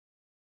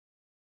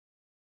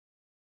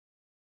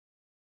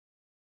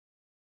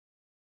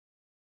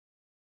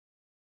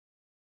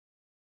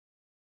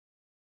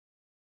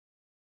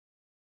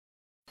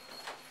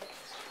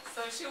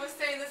she was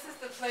saying this is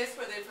the place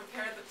where they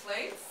prepared the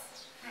plates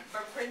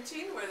for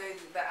printing, where they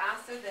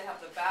have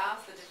the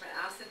baths, the different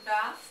acid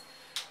baths,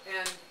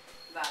 and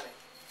that.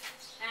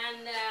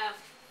 And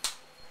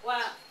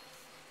well,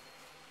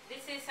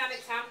 this is an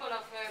example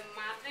of a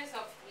matrix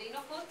of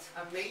lino cut.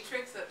 A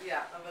matrix of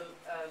a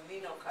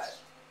lino cut.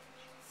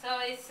 So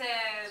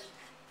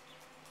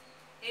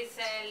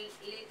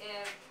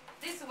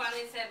this one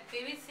is a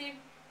PVC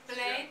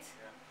plate,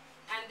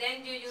 and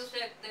then you use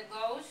the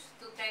gauge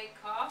to take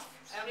off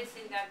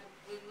everything that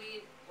will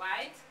be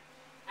white,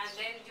 and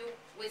then you,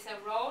 with a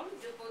roll,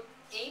 you put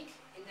ink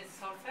in the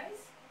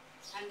surface,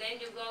 and then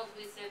you go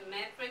with the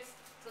matrix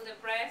to the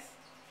press.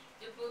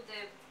 You put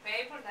the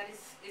paper, that is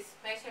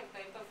special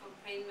paper for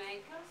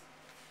printmakers,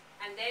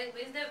 and then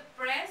with the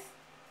press,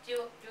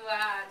 you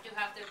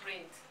have the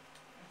print.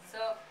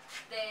 So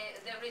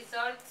the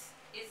result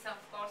is of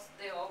course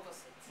the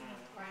opposite.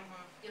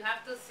 You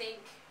have to think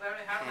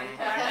very hard.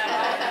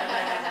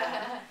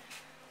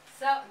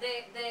 So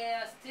the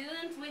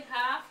students we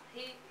have,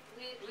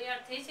 we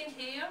are teaching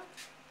here,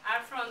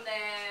 are from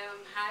the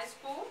high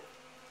school.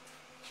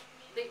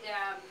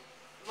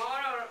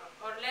 More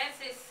or less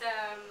is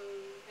a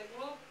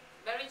group,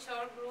 very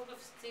short group of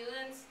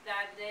students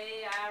that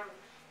they are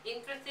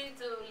interested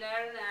to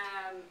learn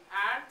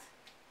art.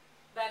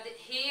 But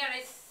here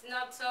it's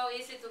not so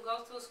easy to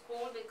go to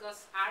school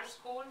because art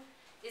school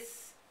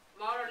is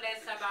more or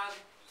less about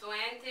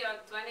 20 or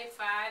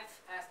 25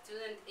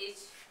 students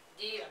each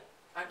year.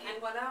 Aquí en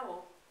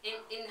Guanabo?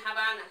 In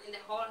Havana, in the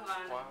whole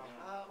Havana.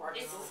 Wow.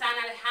 It's San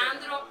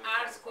Alejandro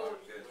Art School.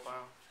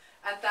 Wow.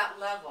 At that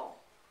level,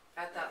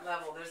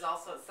 there's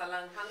also, San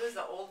Alejandro is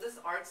the oldest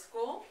art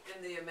school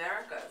in the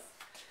Americas.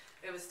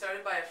 It was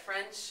started by a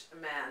French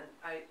man.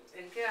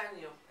 ¿En qué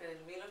año? En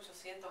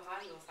 1800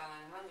 algo, San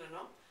Alejandro,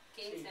 ¿no?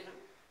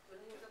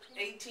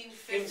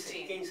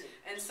 1815.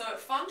 And so it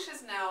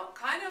functions now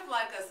kind of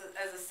like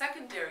as a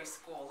secondary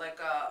school, like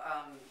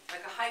a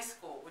high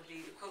school would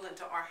be equivalent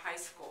to our high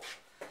school.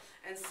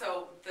 And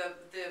so the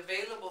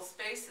available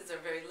spaces are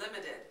very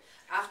limited.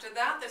 After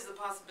that, there's the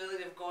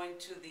possibility of going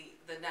to the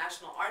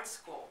National Art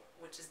School,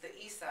 which is the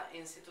ISA,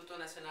 Instituto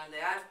Nacional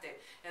de Arte,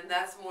 and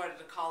that's more at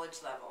the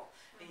college level.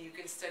 And you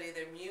can study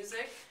their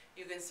music,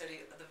 you can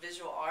study the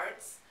visual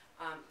arts,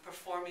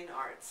 performing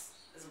arts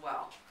as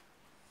well.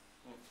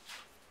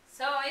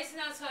 So it's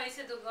not so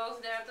easy to go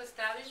there to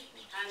study,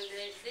 and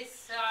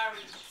these are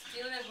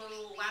students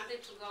who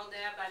wanted to go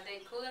there but they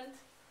couldn't,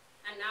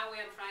 and now we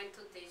are trying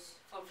to teach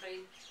for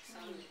free.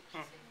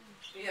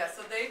 Yeah,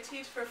 so they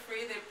teach for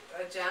free.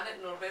 Janette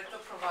and Norberto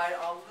provide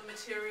all of the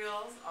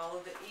materials, all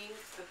of the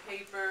inks, the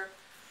paper,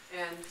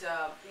 and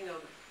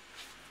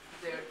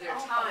their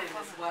time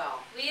as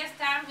well. We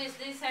start with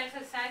this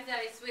exercise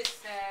that is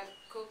with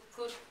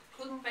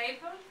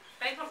paper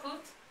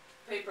cut.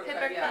 Paper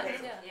cut, yeah.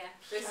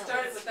 They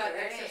started with that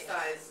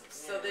exercise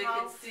so they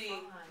could see.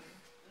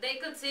 They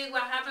could see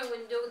what happens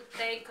when you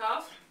take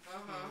off.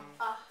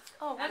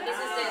 And this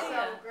is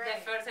the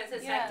first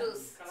exercise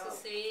to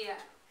see.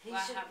 He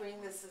should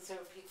bring this so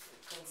people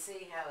can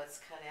see how it's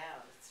cut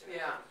out. It's really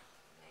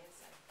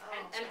amazing.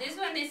 And this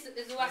one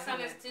was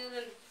on a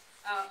student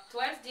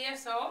 12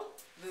 years old.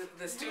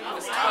 The student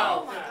was 12.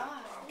 Oh my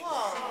God.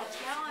 Whoa,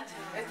 talented.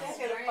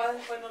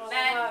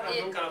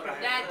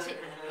 But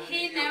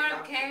he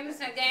never came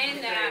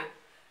again.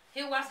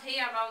 He was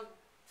here about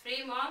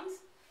 3 months.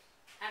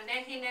 And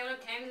then he never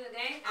came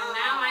again. And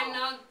now I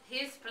know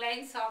he's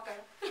playing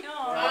soccer. He's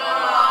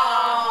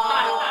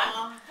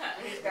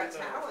got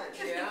talent.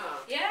 Yeah.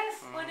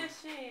 Yes. What a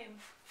shame.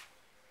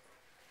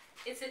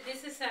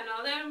 This is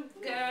another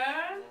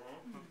girl.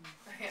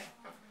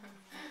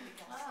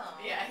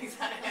 Yeah,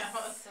 exactly.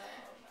 So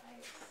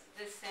nice.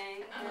 The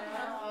same.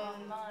 Oh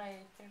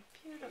my, they're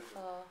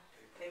beautiful.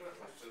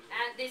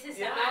 And this is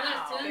another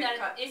student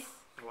that is.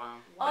 Wow.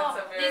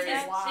 Oh, this is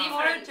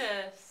different.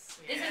 Gorgeous.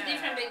 This is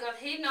different because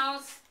he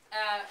knows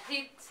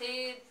he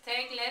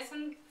take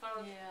lesson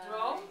for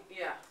draw.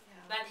 Yeah.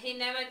 But he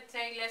never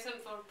take lesson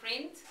for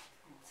print.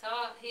 So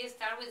he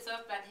start with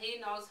us, but he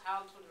knows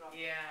how to draw.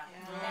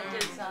 And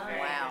design.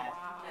 Wow,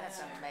 that's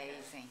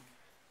amazing.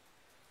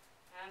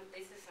 And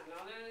this is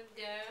another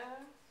girl.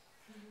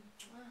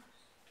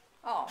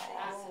 Oh,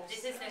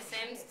 This is the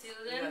same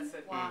student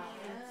Wow.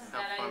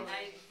 that I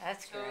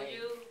that's showed great.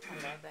 you. I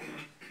love that.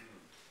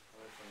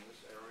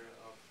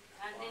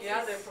 And this Yeah,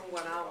 is, they're from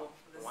Guanabo,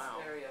 this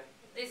area.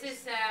 This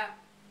is a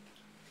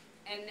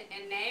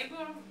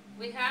neighbor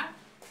we have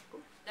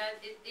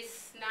that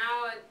is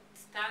now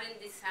studying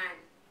design.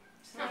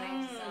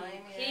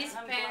 He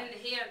spent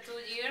here 2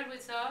 years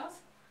with us,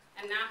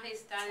 and now he's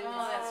studying design.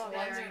 Oh,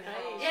 that's very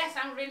nice. Yes,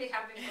 I'm really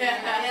happy for him.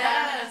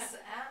 Yes.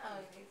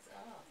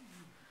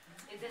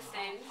 It's the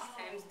same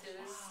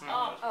students.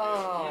 Oh,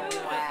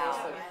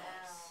 wow.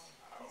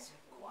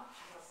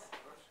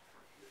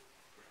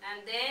 And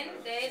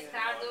then they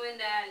start doing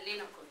the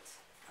lino cut.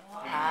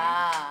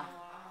 Ah.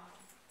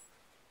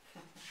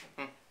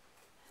 Wow.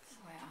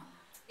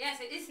 Yes,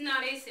 it's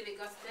not easy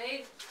because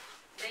they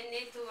they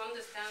need to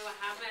understand what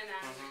happened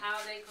and how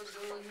they could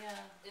do,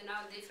 you know,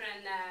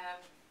 different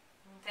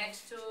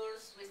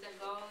textures with the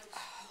gouache.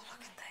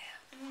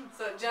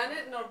 So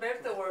Janette and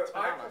Norberto were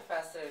art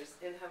professors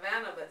in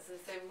Havana, but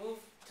since they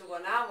moved to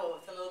Guanabo,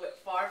 it's a little bit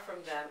far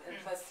from them, and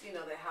plus, you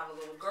know, they have a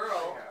little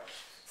girl.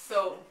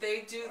 So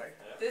they do,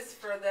 this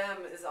for them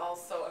is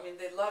also, I mean,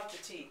 they love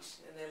to teach,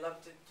 and they love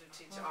to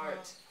teach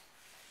art.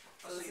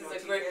 So this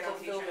is a great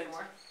fulfillment.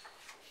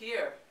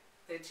 Here,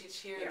 they teach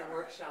here in the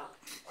workshop.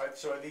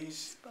 So are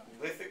these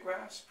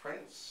lithographs,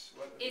 prints?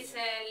 It's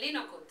a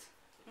linocut.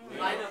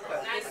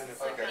 Linocut.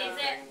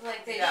 Okay.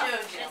 Like they Yeah. showed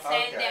you. The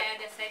same, Okay.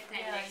 the same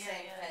thing.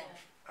 Same thing.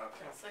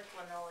 Okay. It's like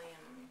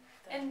linoleum.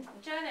 And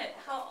Janet,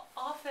 how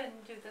often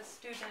do the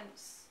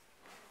students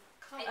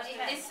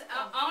It's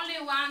only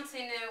once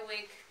in a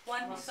week.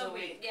 Once a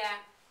week. Yeah,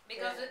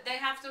 because they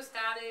have to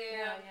study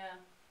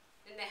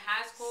in the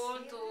high school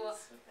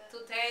to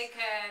take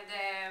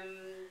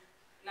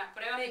las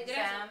pruebas de ingreso.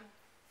 Exam.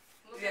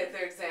 Yeah,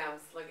 their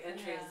exams, like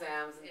entry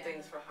exams and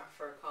things for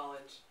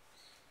college.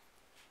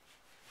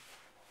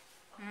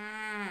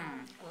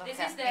 Look This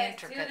how is the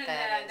intricate student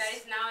that that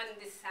is. is now in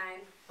design.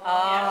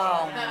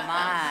 Oh It's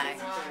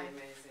my. pretty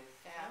amazing.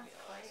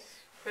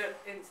 But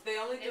they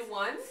only do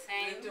one?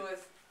 They do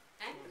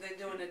they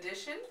do an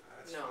edition?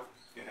 No.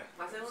 Yeah.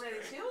 ¿Hacen una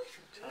edición?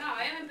 No,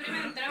 ellos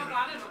imprimen 3 o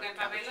 4 porque el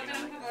papel lo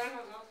tenemos que poner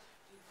nosotros.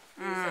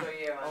 Se lo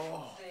llevan.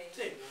 Oh,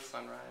 Sí.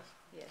 Sunrise.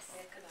 yes.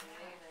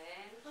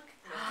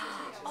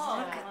 Oh,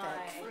 Look at that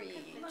my.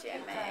 tree,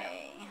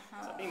 Jimmy.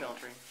 It's a female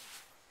tree.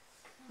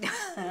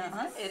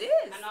 It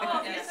is.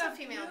 No, It is a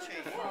female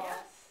tree.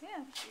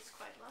 Yeah. She's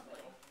quite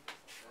lovely.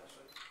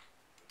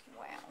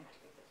 Wow.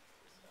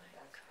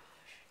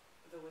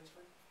 The which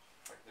one?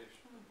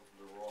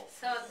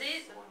 So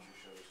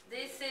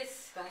this is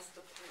That's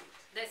the print.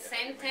 the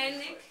same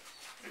technique,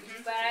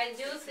 but I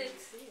use it.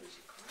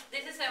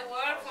 This is a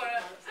work for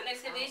an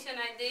exhibition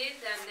I did,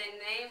 and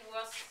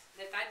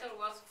the title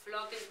was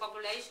Floating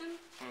Population,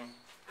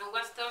 and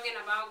was talking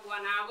about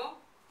Guanabo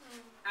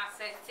as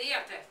a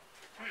theater,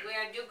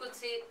 where you could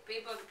see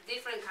people,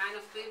 different kind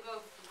of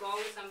people,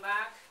 goes and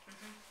back.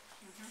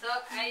 So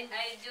I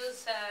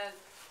use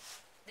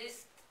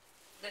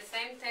the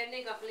same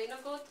technique of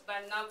linocut,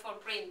 but not for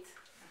print.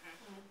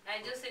 I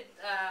use it,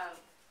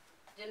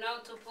 you know,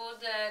 to put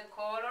the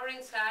color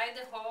inside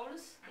the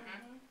holes,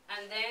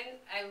 and then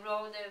I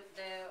roll the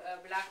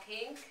black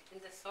ink in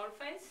the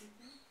surface,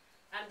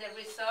 and the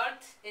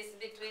result is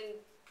between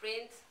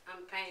print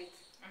and paint.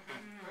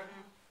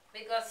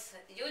 Because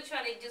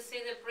usually you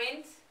see the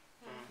print,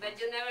 but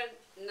you never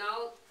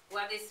know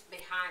what is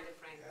behind the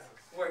print.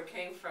 Where it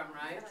came from,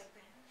 right?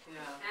 Yeah.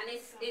 And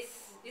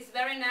it's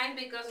very nice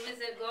because with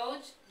the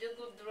gouache you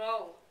could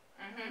draw.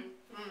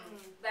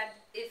 But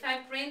if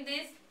I print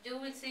this, you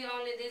will see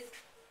only these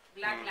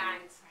black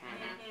lines.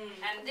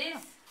 And this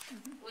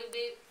will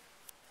be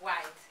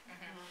white.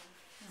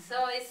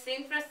 So it's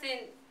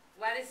interesting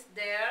what is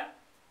there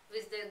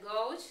with the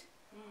gouache,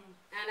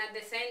 and at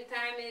the same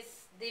time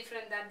it's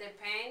different than the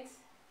paint,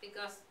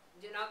 because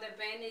you know the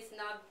paint is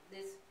not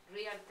this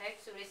real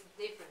texture, it's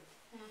different.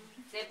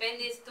 The paint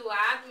is to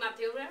add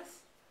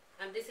materials,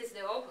 and this is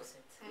the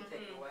opposite.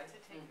 Take it away.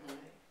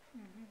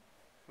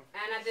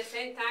 And at the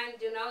same time,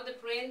 you know, the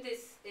print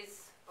is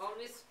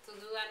always to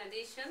do an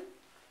addition,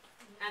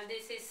 and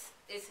this is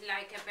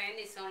like a pen,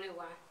 it's only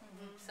one.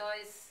 So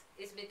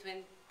it's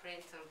between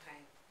print and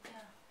paint.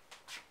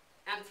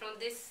 And from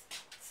this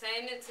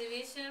same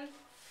exhibition,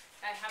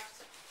 I have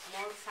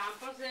more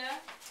samples there.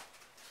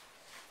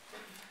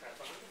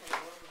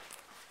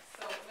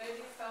 So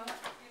maybe some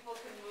people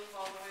can move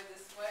all the way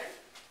this way,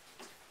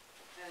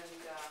 and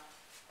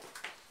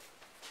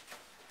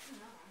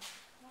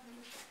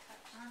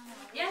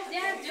Yes,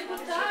 you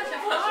could touch,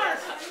 of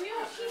course.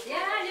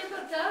 Yeah, you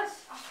could touch.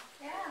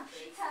 Yeah,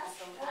 she has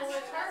one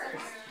with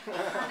hers.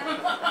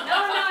 No,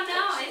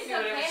 it's do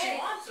whatever she okay.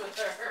 wants with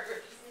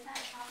hers.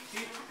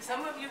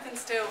 Some of you can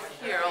stay over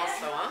here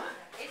also, huh?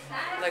 It's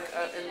nice. Like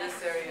in this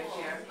area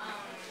here.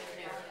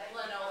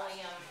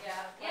 Linoleum.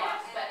 Yeah.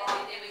 But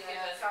it would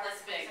give us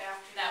this big.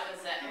 That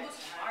was it. It was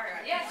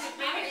hard. Yes, it's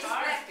really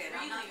hard.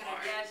 Really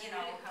hard. Yes, You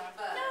know,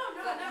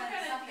 No, not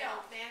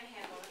gonna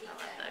manhandle.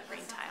 The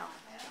green tile.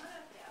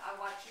 I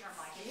watched her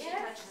mic. If she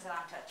Yeah. touches it,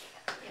 I'm touching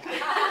it.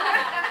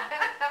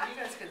 You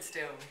guys can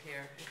stay over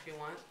here if you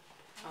want.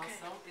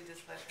 Also, you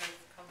just let her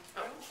come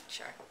through.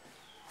 Sure.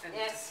 And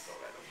Yes. just go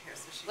right over here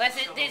so she Was can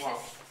it, show this the wall.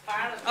 is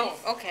part of Oh,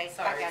 this. okay.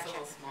 Sorry, I it's a got you.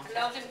 little small.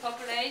 Floating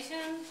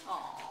population,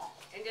 Oh.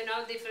 and you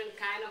know, different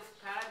kind of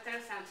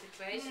characters and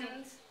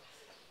situations.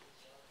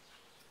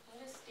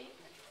 What a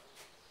statement.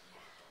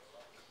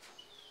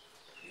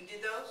 You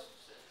did those?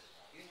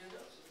 You did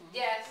those?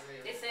 Yes,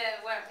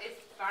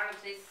 it's part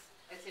of this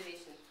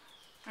exhibition.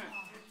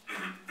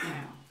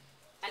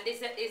 And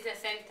this is the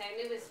same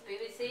technique with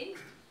PVC.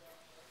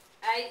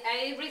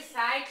 I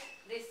recite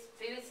these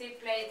PVC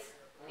plates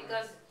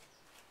because,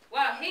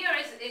 well, here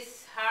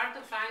it's hard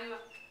to find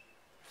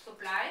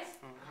supplies.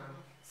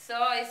 So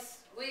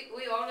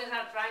we always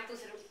are trying to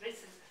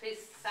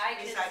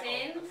recycle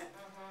things.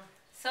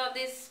 So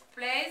this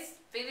place,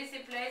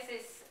 PVC place,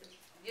 is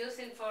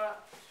using for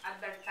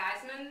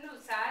advertisement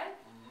side.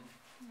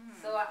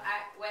 So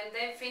when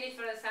they finish,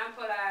 for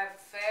example, a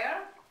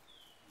fair,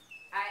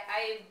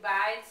 I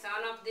buy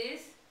some of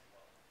this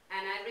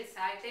and I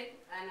recycle it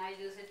and I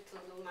use it to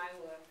do my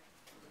work.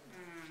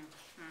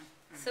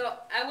 So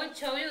I will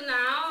show you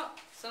now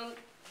some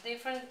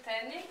different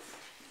techniques.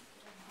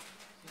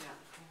 Yeah.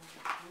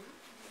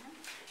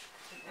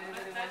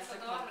 Anybody wants to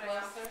come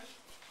closer?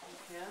 You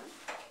can.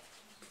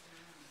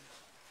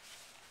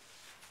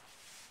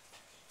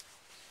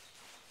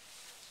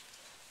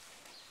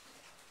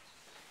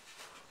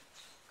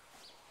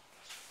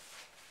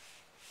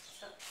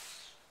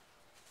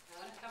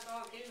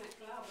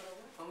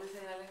 Vamos a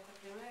enseñarle esto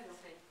primero.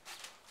 Sí.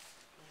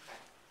 Okay.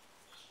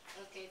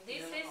 Okay,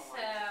 this is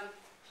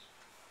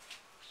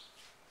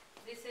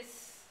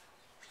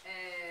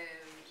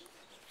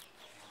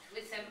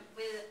with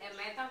a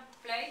metal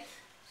plate.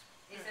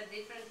 It's a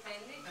different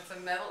technique. It's a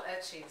metal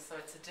etching, so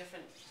it's a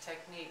different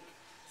technique.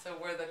 So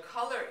where the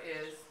color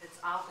is, it's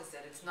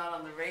opposite. It's not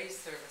on the raised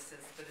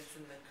surfaces, but it's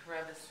in the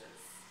crevices.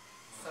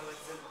 So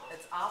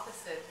it's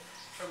opposite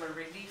from a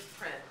relief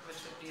print, which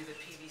would be the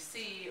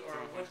PVC or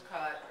a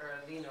woodcut or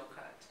a lino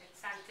cut.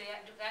 Exactly.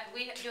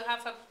 You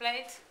have a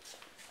plate.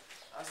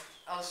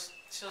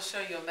 She'll show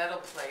you a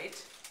metal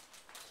plate.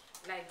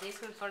 Like this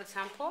one, for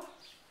example.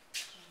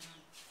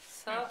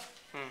 So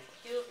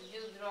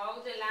you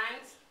draw the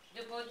lines.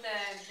 You put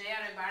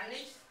there a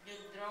varnish. You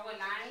draw a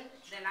line.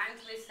 The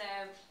lines with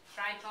a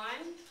fry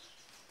point,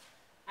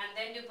 and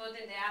then you put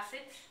in the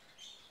acid.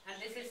 And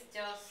this is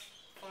just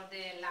for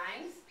the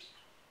lines.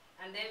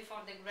 And then for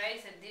the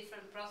grays, a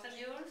different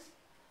procedures.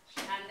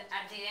 And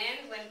at the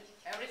end, when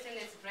everything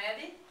is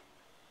ready,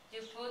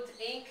 you put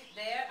ink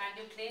there and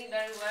you clean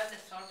very well the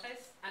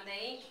surface. And the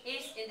ink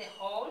is in the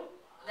hole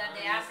that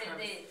the acid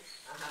is.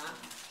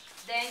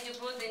 Then you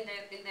put in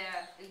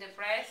the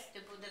press, you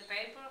put the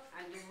paper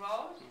and you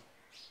roll,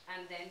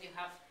 and then you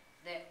have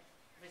the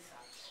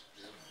result.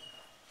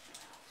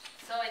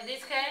 So in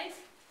this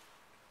case,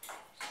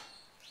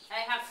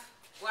 I have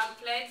one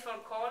plate for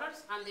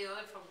colors and the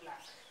other for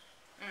black.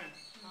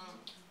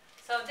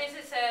 So this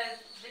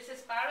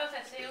is part of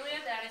a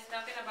series that is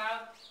talking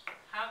about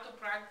how to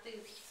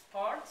practice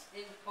sports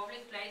in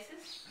public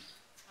places.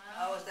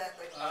 How is that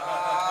like?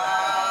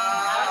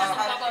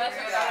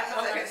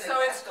 Okay, so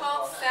it's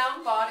called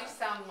Sound Body,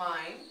 Sound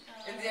Mind.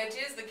 And the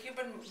idea is the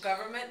Cuban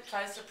government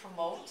tries to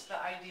promote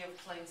the idea of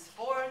playing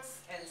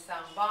sports and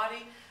sound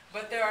body,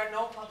 but there are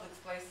no public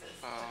places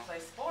to play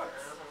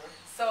sports.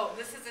 So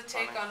this is a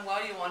take on,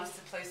 well, you want us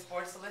to play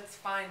sports, so let's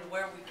find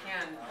where we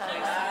can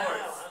play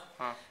sports.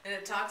 And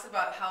it talks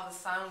about how the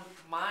sound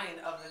mind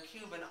of the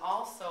Cuban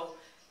also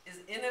is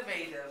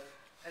innovative,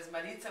 as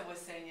Maritza was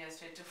saying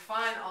yesterday, to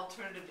find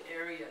alternative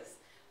areas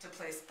to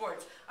play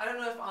sports. I don't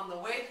know if on the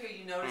way here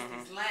you noticed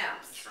these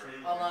lamps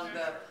along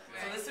the,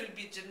 so this would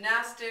be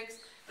gymnastics,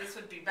 this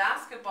would be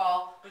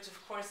basketball, which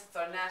of course is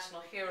our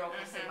national hero,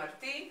 Jose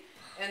Marti,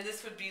 and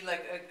this would be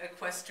like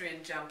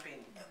equestrian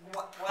jumping.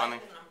 Why the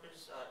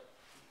numbers?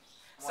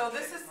 So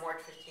this is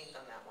March 15th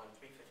on that one,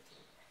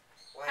 3:15.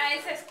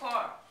 It's a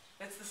score.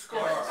 It's the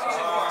score. 3 to 15.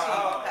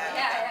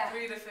 Yeah.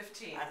 3 to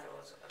 15. I thought it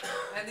was,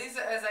 And these,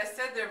 as I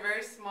said, they're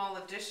very small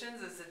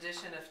additions. It's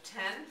addition of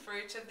 10 for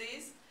each of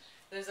these.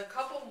 There's a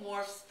couple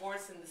more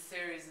sports in the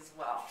series as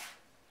well.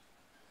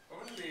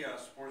 What was the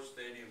sports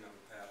stadium that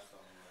we passed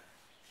on the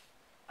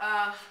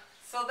way?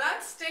 So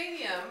that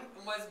stadium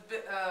was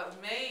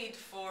made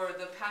for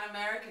the Pan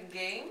American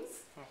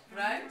Games,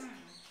 right?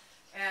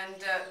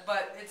 And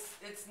but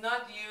it's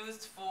not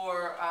used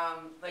for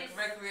like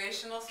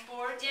recreational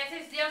sports. Yes,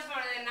 it's just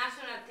for the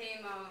national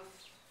team of,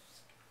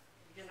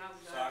 the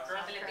Soccer?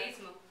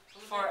 atletismo.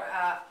 For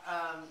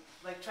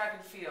like track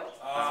and field.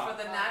 It's for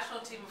the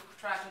national team of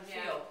track and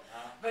field.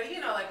 But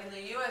you know, like in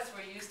the U.S.,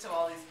 we're used to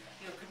all these,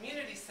 you know,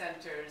 community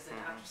centers and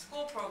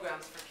after-school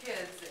programs for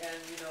kids, and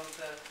you know,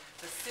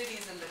 the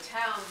cities and the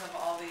towns have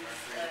all these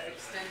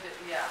extended,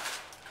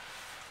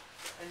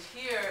 And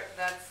here,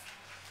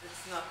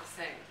 it's not the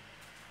same.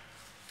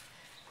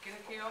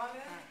 ¿Quieres que yo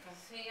hable?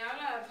 Sí,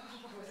 habla.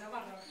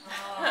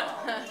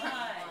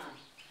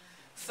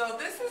 So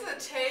this is a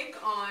take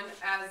on,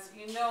 as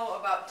you know,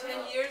 about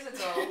 10 years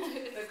ago,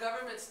 the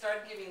government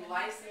started giving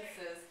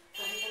licenses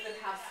so people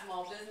could have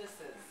small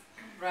businesses,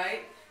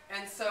 right?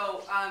 And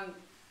so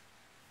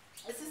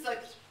this is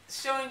like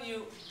showing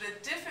you the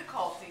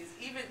difficulties.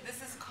 Even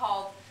this is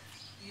called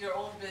your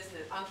own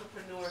business,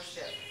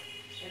 entrepreneurship.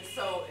 And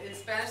so in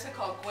Spanish they're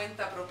called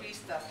cuenta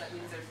propistas. That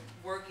means they're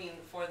working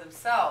for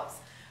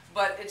themselves.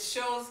 But it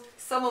shows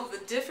some of the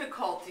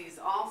difficulties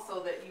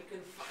also that you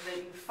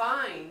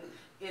find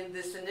in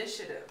this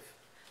initiative,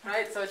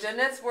 right? So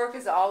Janette's work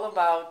is all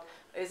about,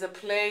 is a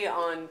play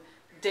on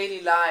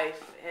daily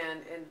life and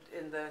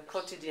in the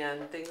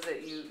quotidien, things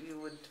that you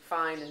would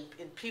find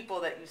in people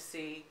that you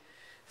see.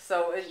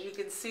 So you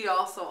can see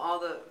also all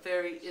the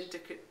very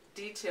intricate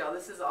detail.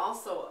 This is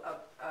also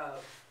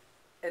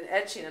an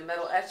etching, a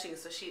metal etching.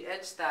 So she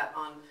etched that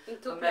on In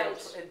two a metal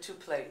plates. in 2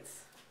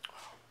 plates.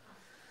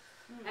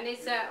 And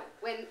it's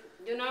when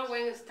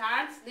when it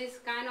starts this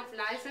kind of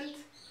license,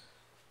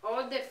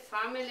 all the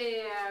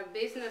family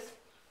business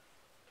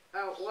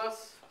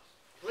was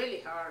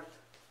really hard.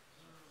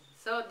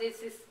 So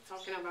this is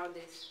talking about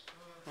this.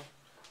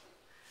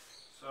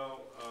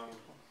 So, I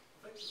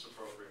think it's an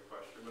appropriate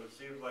question, but it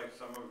seems like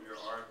some of your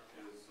art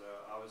is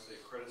obviously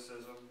a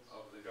criticism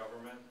of the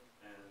government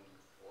and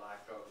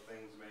lack of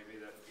things maybe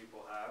that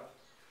people have.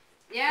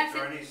 Yes. Is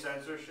there any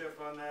censorship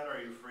on that?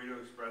 Are you free to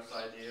express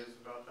ideas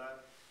about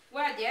that?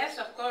 Well, yes,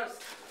 of course.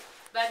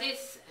 But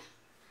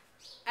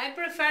I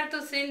prefer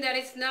to think that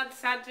it's not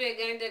exactly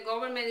against the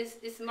government,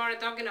 it's more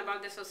talking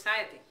about the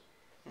society.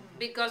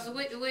 Because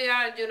we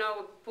are,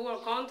 poor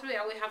country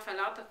and we have a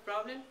lot of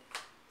problems.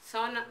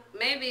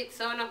 Maybe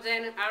some of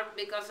them are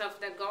because of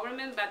the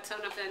government, but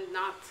some of them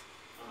not.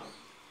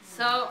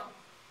 So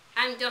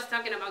I'm just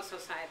talking about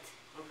society.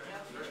 Okay.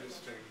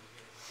 Interesting.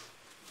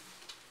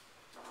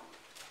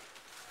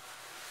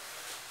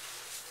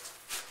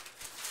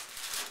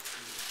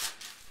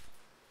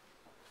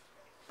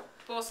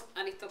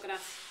 Post-aristocracy.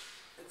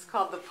 It's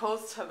called the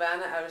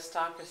post-Havana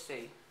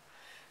aristocracy.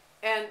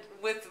 And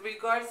with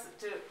regards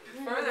to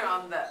further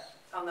on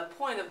the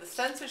point of the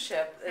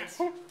censorship, it's,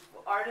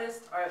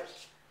 artists are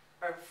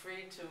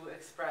free to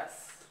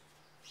express.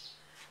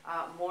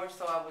 More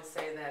so, I would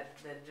say, than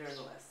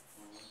journalists.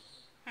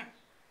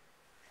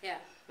 Yeah.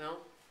 No?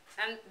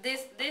 And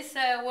this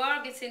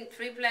work is in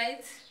 3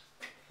 plates,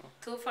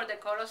 2 for the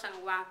colors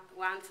and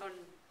one for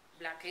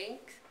black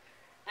ink.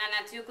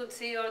 And as you could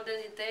see, all the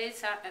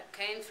details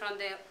came from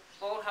the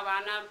old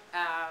Havana,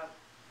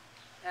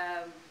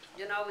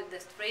 with the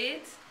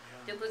streets.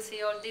 Yeah. You could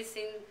see all these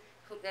things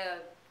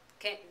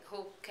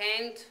who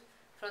came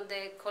from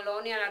the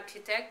colonial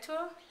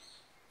architecture,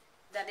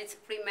 that it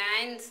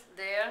remains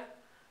there.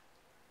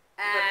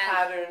 The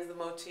patterns, the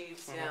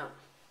motifs, yeah.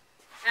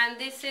 And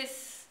this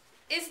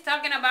is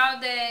talking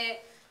about the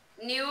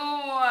new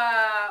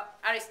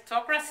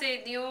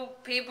aristocracy, new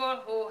people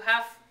who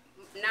have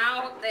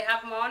they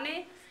have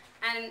money,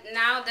 and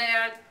now they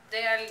are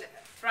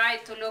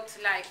trying to look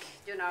like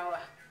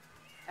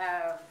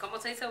 ¿cómo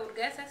se dice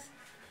burgueses?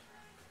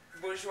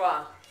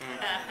 Bourgeois.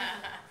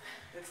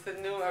 It's the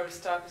new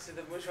aristocracy,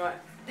 the bourgeois.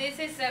 This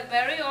is a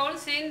very old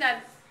thing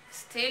that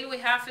still we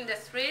have in the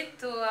street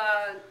to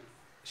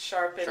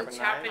sharpen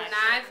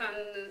knife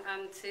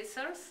and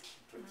scissors.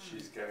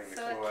 She's getting the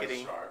So claws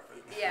sharp.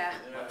 Yeah.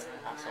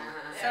 Awesome.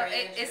 So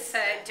it's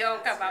a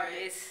joke about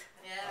this.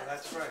 Yeah. Oh,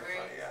 that's right.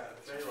 Yeah.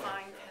 That's right.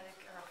 Fine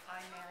pedicure or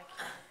fine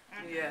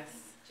manicure. Yes.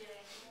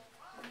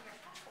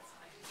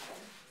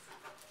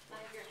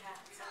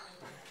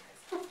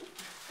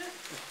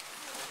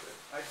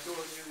 I do a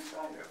new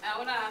song.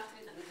 Ahora,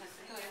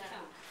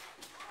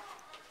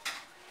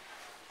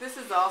 This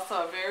is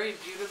also a very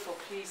beautiful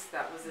piece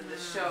that was in the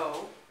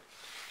show.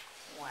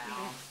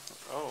 Wow.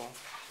 Oh.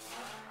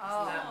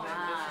 Isn't that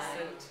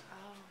magnificent?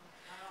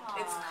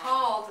 It's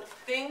called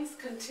Things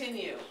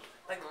Continue.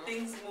 Like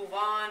things move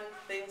on,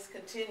 things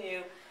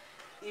continue,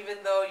 even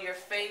though you're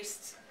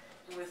faced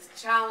with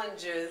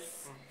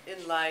challenges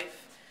in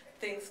life,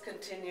 things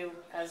continue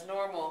as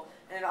normal.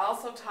 And it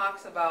also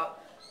talks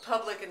about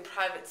public and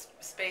private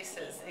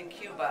spaces in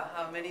Cuba,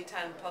 how many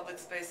times public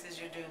spaces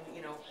you're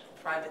doing,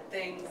 private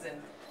things,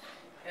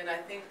 and I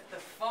think the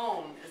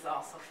phone is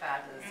also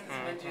fabulous,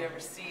 because when do you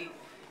ever see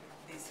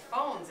these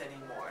phones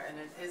anymore? And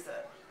it is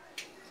a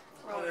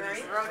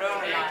Rotary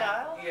rotary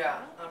dial?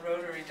 Yeah, a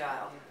rotary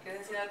dial. ¿Quieres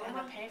decir algo And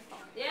a más?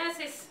 payphone. yes,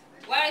 it's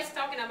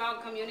talking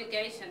about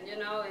communication.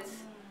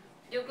 It's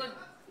you could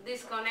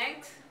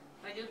disconnect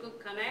or you could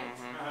connect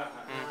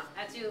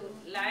as you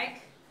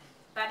like,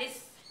 but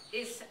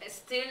it's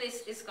still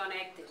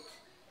connected.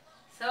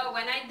 So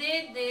when I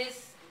did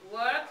this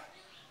work,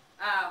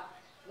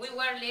 we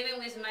were living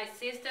with my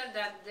sister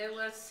that they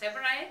were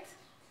separate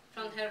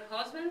from her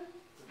husband,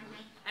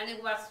 and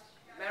it was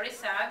very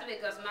sad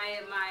because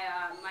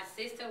my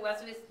sister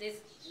was with this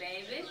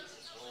baby,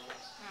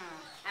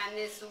 and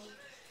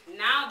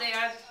now they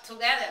are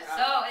together.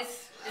 So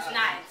it's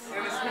nice.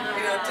 It was,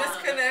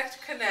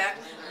 disconnect, connect,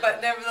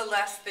 but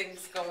nevertheless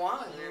things go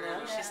on.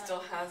 She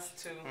still has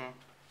to.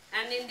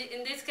 And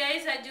in this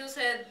case, I use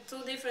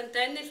 2 different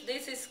techniques.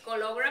 This is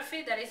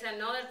collagraphy. That is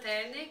another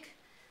technique.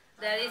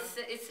 That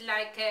it's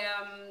like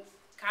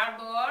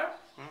cardboard,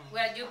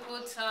 where you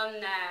put some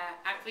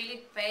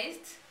acrylic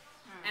paste,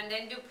 and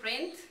then you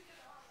print.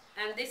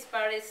 And this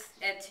part is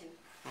etching.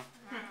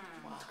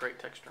 It's a great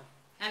texture.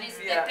 And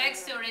the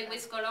texture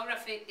with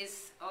collagraphy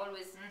is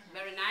always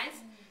very nice.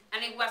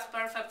 And it was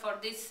perfect for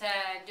this,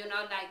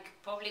 like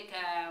public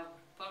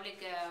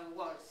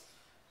works.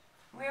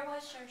 Where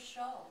was your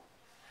show?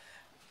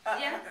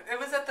 Yeah. It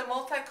was at the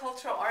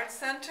Multicultural Arts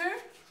Center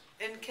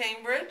in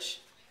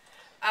Cambridge.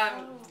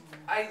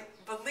 I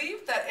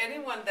believe that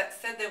anyone that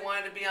said they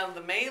wanted to be on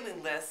the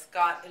mailing list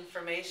got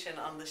information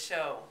on the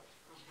show.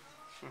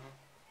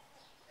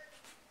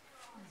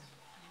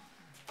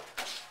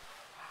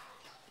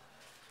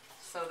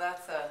 So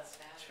that's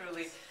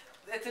truly,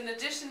 it's an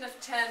edition of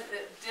 10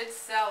 that did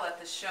sell at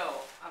the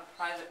show, a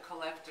private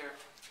collector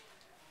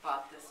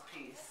bought this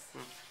piece.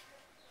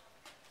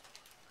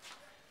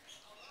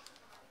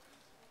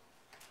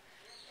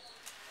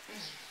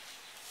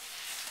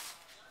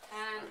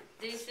 And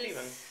this Steven.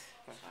 is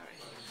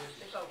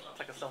It's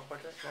like a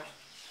self-portrait, no?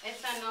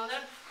 it's another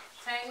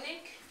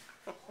technique.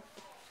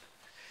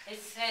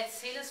 It's a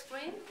silk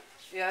screen.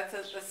 Yeah,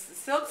 it's a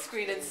silk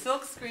screen, and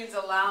silk screens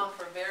allow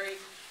for very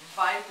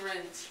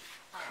vibrant,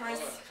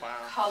 crisp Wow.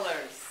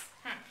 colors.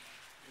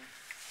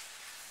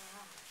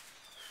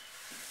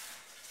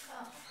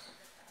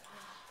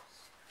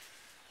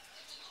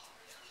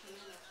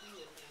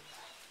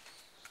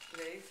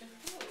 ¿Le dicen?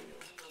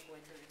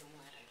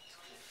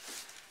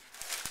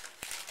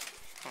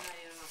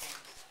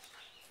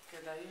 Que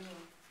la misma.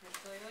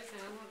 Estoy hoy se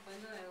me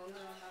cuenta de dónde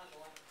va la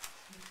agua.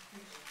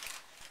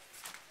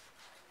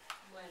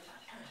 Bueno.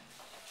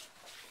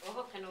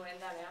 Ojo que no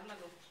venda,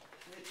 háblalo.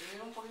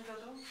 Mira un poquito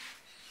tú.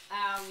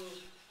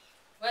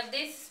 Well,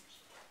 this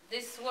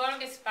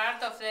work is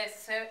part of the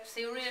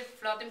series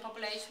floating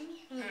population,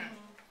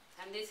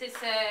 and this is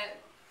a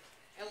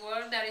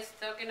work that is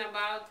talking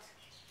about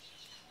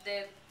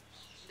the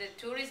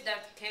tourists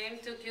that came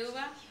to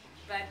Cuba,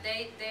 but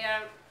they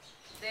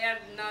are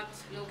not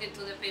looking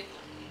to the people.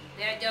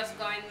 They are just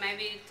going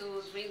maybe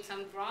to drink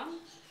some rum,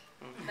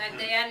 but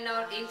they are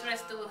not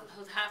interested to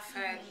have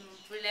a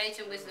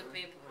relation with the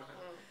people.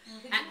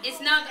 And it's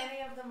not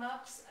any of them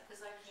up,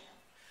 because I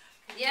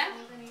can't. yeah.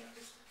 Hold any of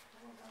this-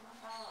 hold them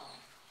up. Oh.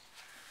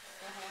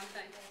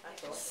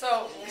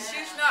 So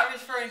she's not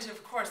referring to,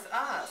 of course,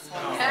 us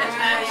when we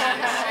mention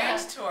the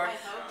exchange tour,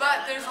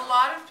 but there's a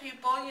lot of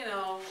people, you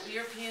know,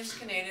 Europeans,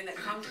 Canadian, that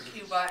come to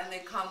Cuba and they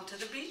come to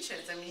the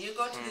beaches. I mean, you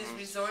go to these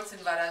resorts in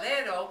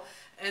Varadero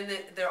and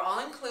they're all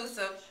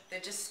inclusive. They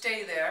just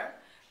stay there,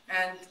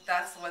 and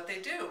that's what they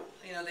do.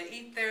 You know, they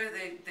eat there,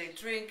 they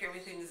drink,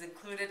 everything is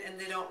included, and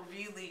they don't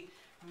really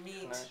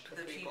meet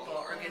the people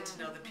or get to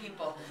know the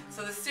people.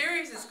 So the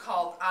series is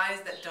called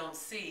Eyes That Don't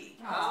See.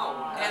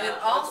 Oh, And it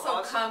that's also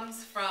awesome.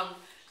 comes from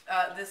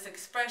this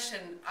expression,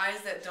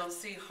 eyes that don't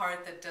see,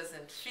 heart that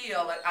doesn't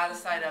feel, like out of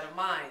sight, out of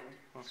mind.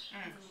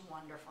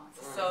 Wonderful.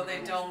 So they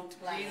don't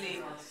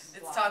really,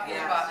 it's talking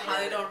about how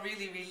they don't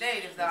really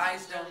relate. If the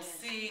eyes don't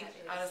see,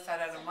 out of sight,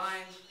 out of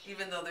mind,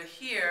 even though they're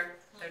here,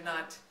 they're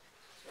not.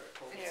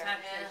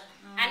 Exactly.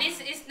 And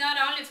it's not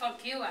only for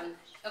Cuban.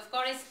 Of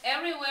course,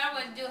 everywhere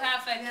when you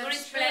have a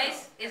tourist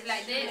place, it's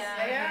like this.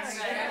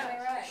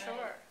 Right.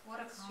 Sure. What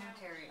a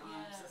commentary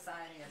on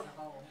society as a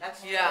whole.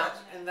 Yeah,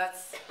 and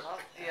that's,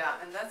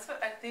 and that's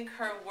what I think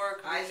her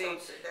work really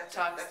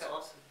talks That's to.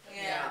 awesome.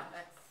 Yeah.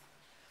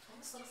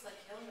 Almost looks like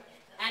Hillary.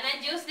 And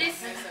I use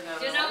this, Here's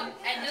another you know, one.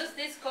 I use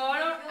this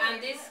color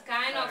and this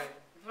kind of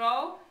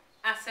row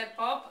as a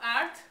pop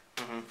art.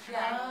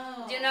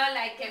 Oh. You know,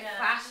 like a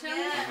fashion.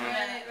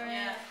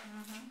 Right.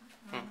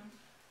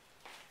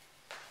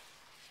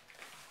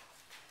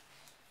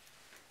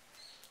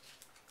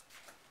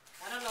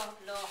 I don't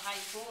know, lo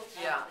haiku.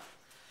 Yeah.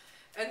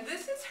 And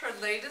this is her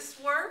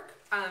latest work,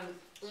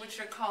 which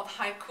are called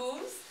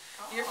haikus.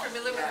 You're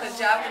familiar with the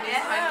Japanese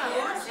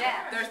haikus?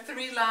 Yeah. They're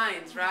 3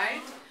 lines,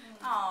 right?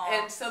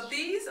 And so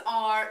these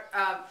are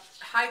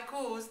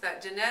haikus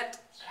that Janette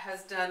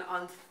has done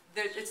on,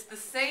 it's the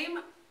same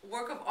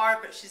work of art,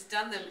 but she's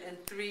done them in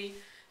 3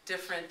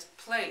 different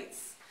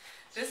plates.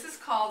 This is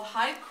called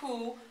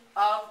Haiku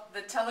of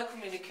the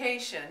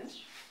Telecommunication,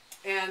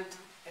 and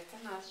esta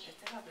es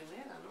la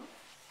primera, ¿no?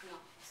 No,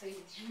 sí.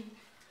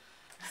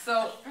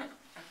 So,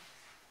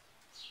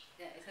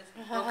 Yeah, it's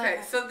a,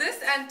 okay, so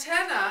this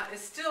antenna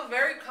is still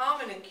very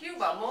common in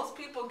Cuba. Most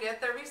people get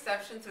their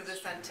reception through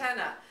this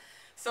antenna.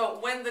 So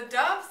when the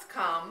doves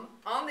come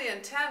on the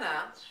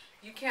antenna,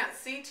 you can't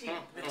see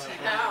the TV.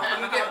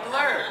 You get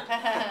blurred.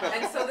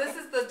 And so this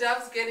is the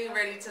doves getting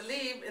ready to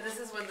leave, and this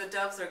is when the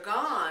doves are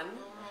gone,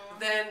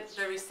 then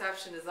the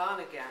reception is on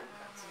again.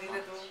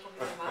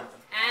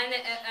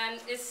 and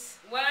it's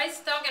well, it's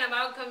talking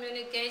about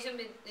communication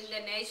in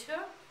the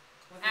nature.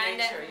 With And,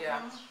 nature,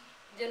 yeah.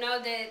 You know,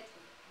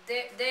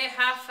 they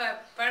have a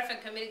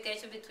perfect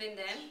communication between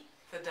them,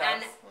 The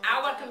and doves.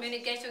 our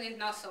communication is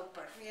not so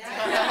perfect.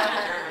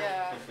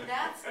 Yeah.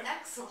 That's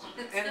excellent.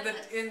 And the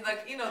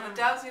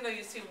doves,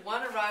 you see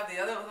one arrive, the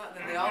other one,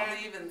 then they all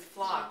leave and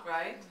flock,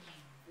 right?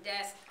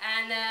 Yes,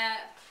 and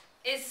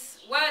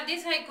well,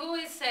 this haiku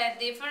is a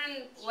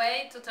different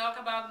way to talk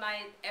about my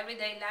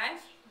everyday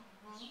life.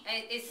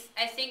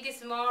 I think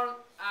it's more,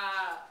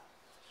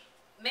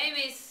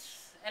 maybe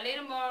it's a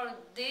little more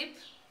deep,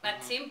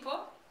 but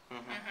simple.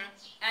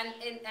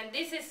 And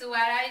this is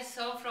what I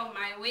saw from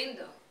my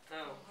window,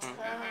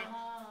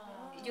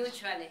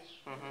 usually.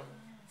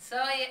 So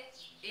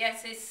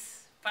yes,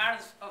 it's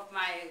part of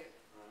my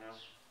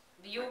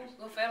view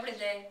of every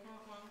day.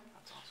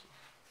 That's awesome.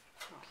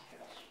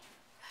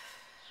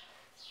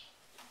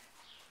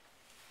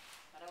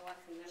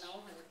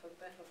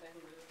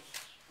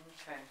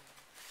 Okay.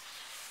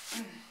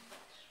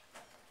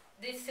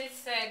 This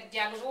is a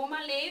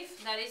Yagruma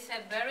leaf that is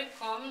very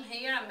common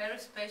here and very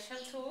special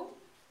too.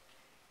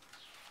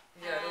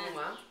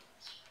 Yaruma.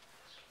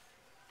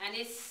 And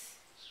it's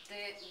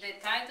the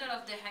title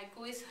of the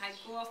haiku is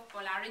Haiku of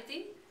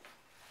Polarity.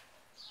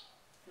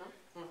 No?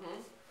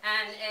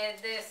 And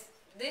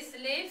this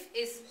leaf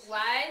is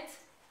white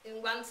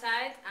in one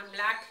side and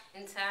black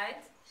inside,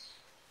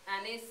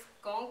 and it's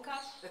concave.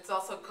 It's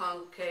also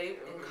concave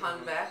and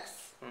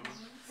convex.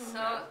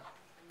 So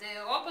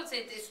the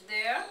opposite is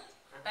there,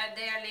 but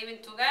they are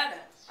living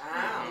together.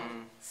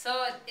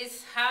 So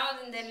it's how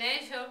in the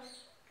nature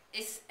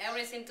is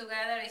everything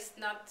together. It's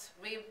not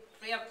real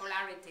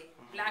polarity.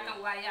 Black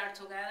and white are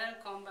together,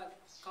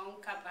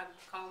 concave and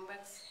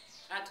convex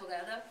are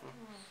together.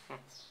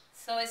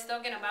 So it's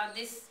talking about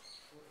this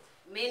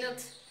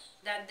minute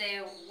that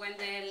when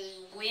the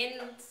wind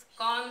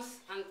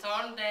comes and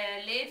turns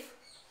the leaf,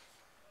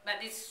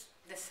 but it's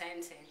the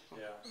same thing.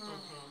 Yeah.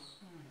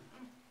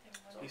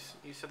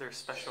 You said there's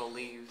special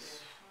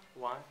leaves.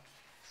 Why?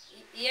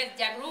 Yes,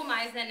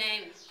 Jagruma is the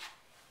name.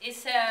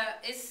 It's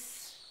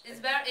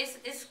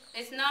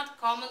not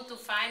common to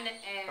find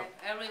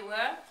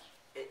everywhere.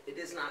 It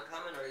is not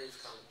common, or it is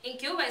common? In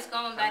Cuba it's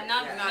common, but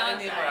not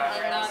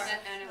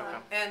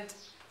anywhere. And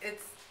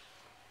it's,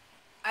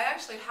 I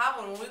actually have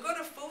one. When we go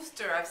to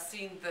Fuster, I've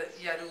seen the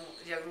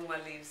Yagruma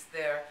leaves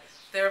there.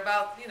 They're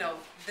about,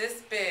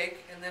 this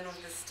big, and then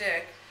with the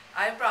stick.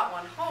 I brought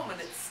one home,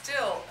 and it's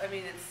still,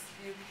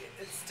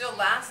 it's still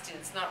lasting.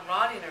 It's not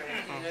rotting or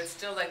anything. It's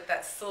still like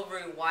that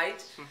silvery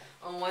white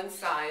on one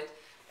side,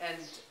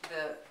 and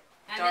the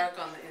dark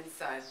on the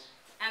inside.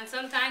 And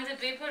sometimes the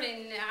people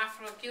in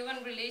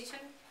Afro-Cuban religion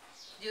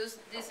use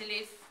this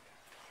leaf,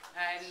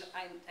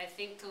 I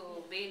think,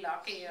 to be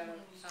lucky or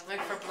something.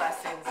 Like for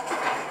blessings and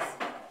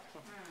things.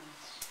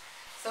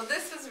 So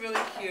this is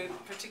really cute,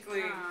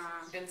 particularly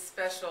and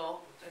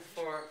special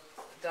for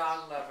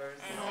dog lovers,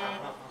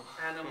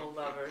 animal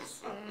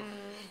lovers.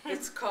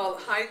 It's called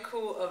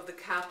Haiku of the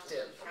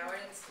Captive. Howard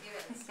and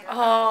Stevens.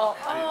 Oh,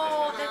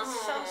 that's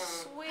so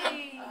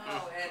sweet.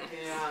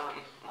 Yeah.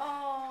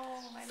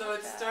 Oh, So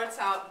it starts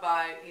out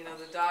by,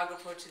 the dog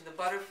approaching the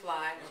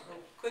butterfly, who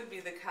could be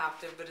the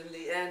captive, but in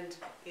the end,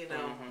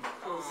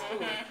 who's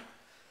who.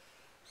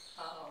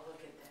 Oh,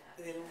 look at that.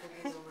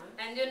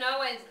 And it's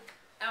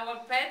our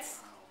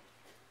pets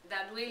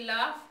that we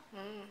love,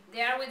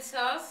 they are with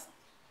us,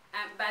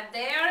 but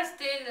they are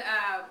still,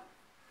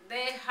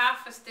 they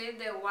have still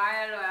the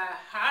wild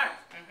heart.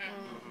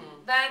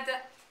 But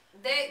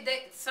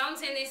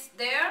something is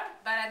there,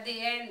 but at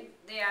the end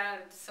they are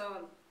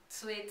so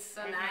sweet,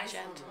 so nice.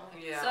 gentle.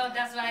 Yeah. So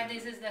that's why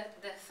this is the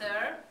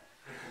third.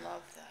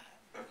 Love that.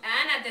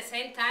 And at the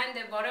same time,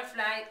 the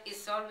butterfly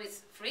is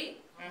always free.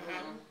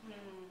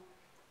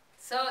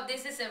 So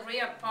this is a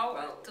real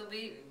power to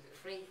be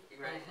free.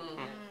 Right.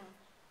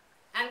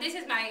 And this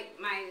is my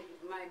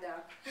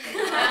dog.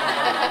 It's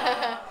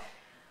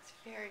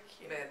very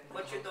cute.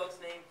 What's your dog's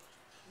name?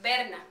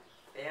 Berna.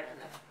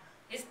 Berna.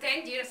 He's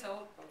 10 years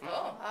old.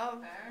 Oh,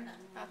 Berna.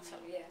 that's so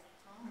Yeah.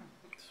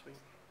 Sweet.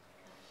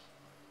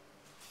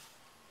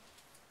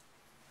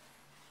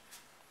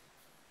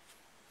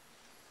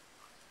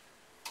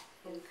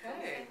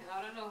 Okay.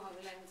 Ahora le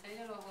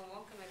enseño los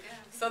juegos que me quedan.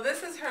 So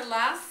this is her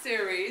last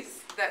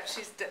series that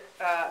she's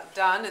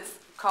done. It's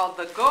called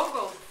the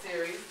Go-Go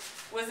series.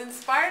 Was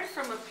inspired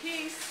from a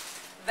piece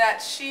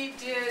that she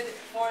did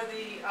for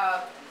the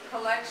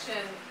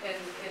collection in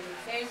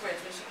Cambridge,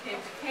 when she came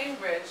to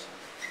Cambridge.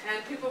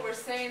 And people were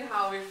saying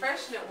how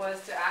refreshing it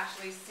was to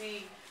actually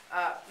see,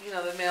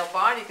 the male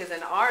body, because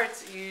in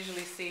art you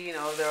usually see,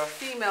 there are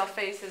female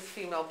faces,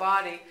 female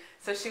body.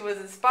 So she was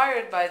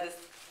inspired by this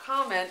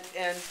comment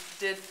and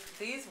did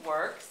these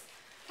works.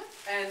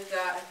 And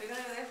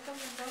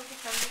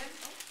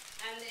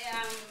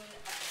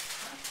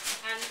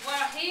And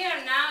well, here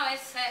now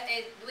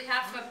we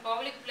have a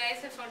public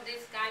place for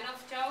this kind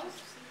of shows.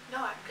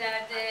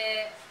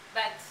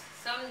 But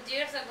some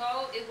years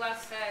ago it was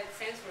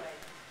censored.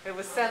 it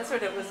was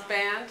censored, it was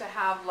banned to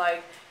have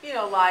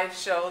live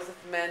shows of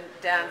men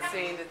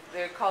dancing.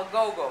 They're called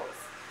go-go's.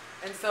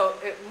 And so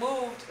it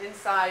moved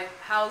inside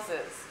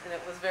houses, and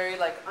it was very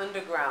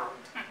underground.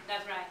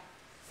 That's right.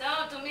 So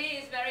to me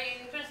it's very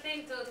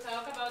interesting to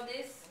talk about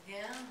this.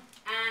 Yeah.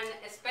 And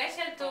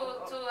especially to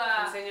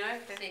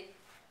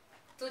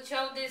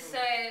show this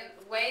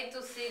way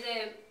to see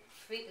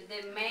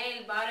the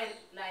male body,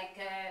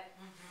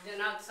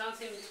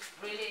 something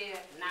really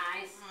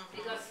nice.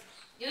 Because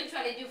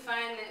usually you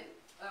find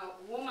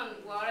woman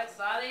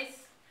bodies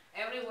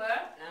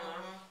everywhere,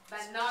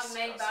 but not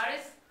male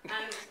bodies,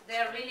 and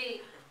they're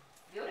really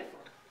beautiful.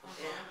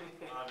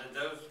 Did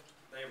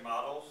they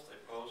models, they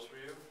pose for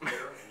you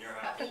here in your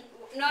house?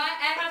 No,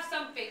 I have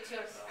some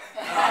pictures.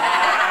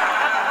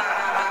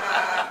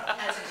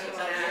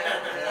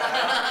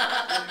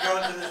 Didn't go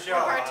to the show.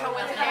 Norberto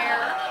with hair.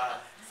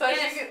 So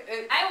Yes,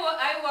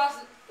 I was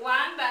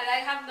one, but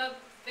I have no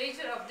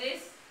picture of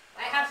this.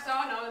 I have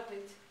some other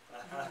picture.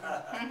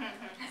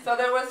 So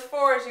there was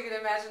 4, as you can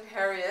imagine.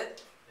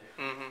 Harriet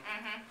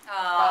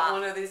bought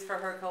one of these for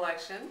her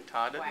collection.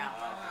 Todd?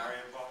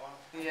 Harriet bought one?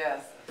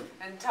 Yes.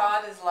 And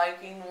Todd is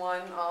liking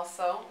one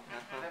also.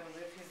 I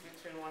believe he's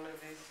between one of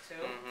these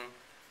two.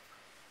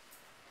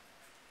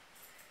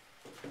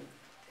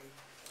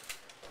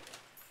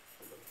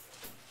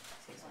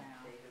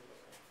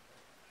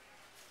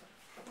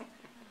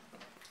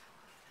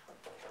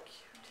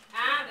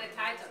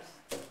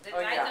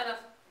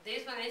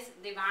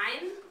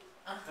 divine.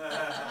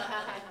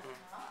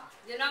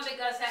 You know,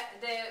 because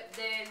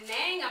the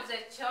name of the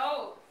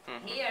show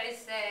here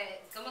is,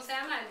 ¿cómo se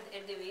llama?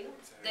 El divino.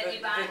 The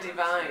Divine. The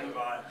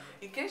Divine.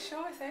 ¿Y qué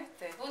show es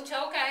este? Un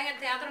show que hay en el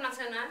Teatro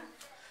Nacional.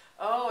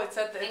 Oh, it's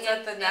at the En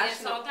el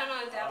National. sótano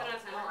del Teatro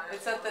Nacional.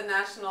 It's at the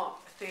National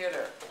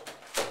Theater.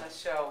 A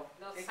show.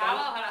 Los You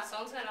sábados a las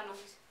 11 de la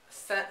noche.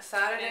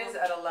 Saturdays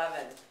at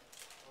 11.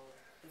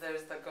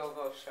 There's the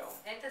Go-Go show.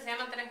 Este se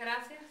llama Tres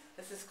Gracias.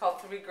 This is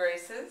called Three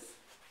Graces.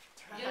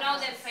 You know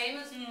the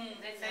famous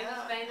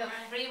band of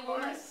Free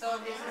Woman, so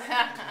this is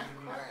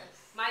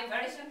my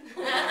version.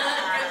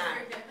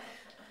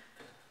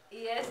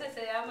 Y ese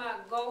se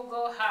llama Go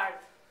Go Hard.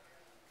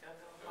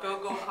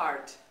 Go-Go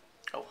Heart.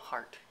 Oh,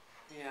 heart.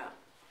 Yeah.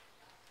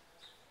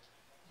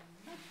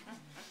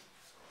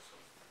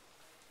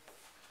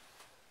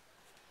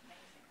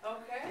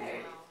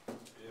 Okay.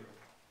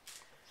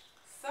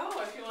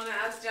 So if you want to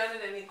ask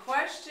Janet any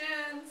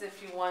questions,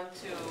 if you want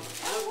to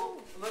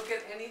look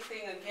at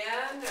anything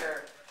again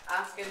or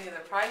ask any of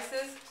the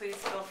prices, please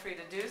feel free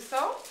to do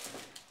so.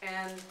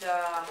 And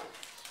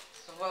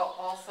we'll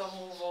also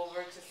move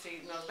over to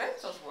see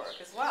Norberto's work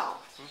as well.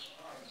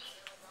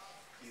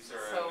 These are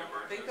So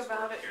think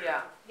about it,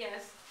 yeah.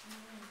 Yes.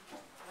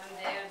 And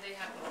there they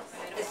have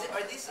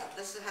Are these,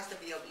 this has to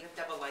be, you have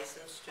to have a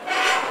license to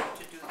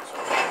do this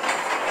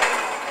work?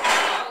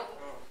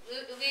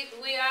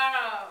 we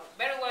are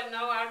very well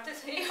known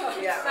artists here.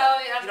 Yeah. So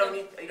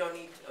You don't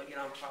need,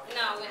 probably.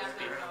 No, we have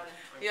no problem.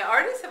 Yeah,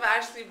 artists have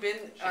actually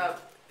been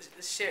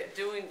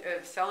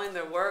selling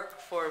their work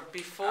for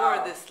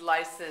before this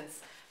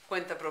license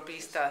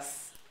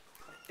Cuentapropistas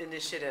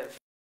initiative.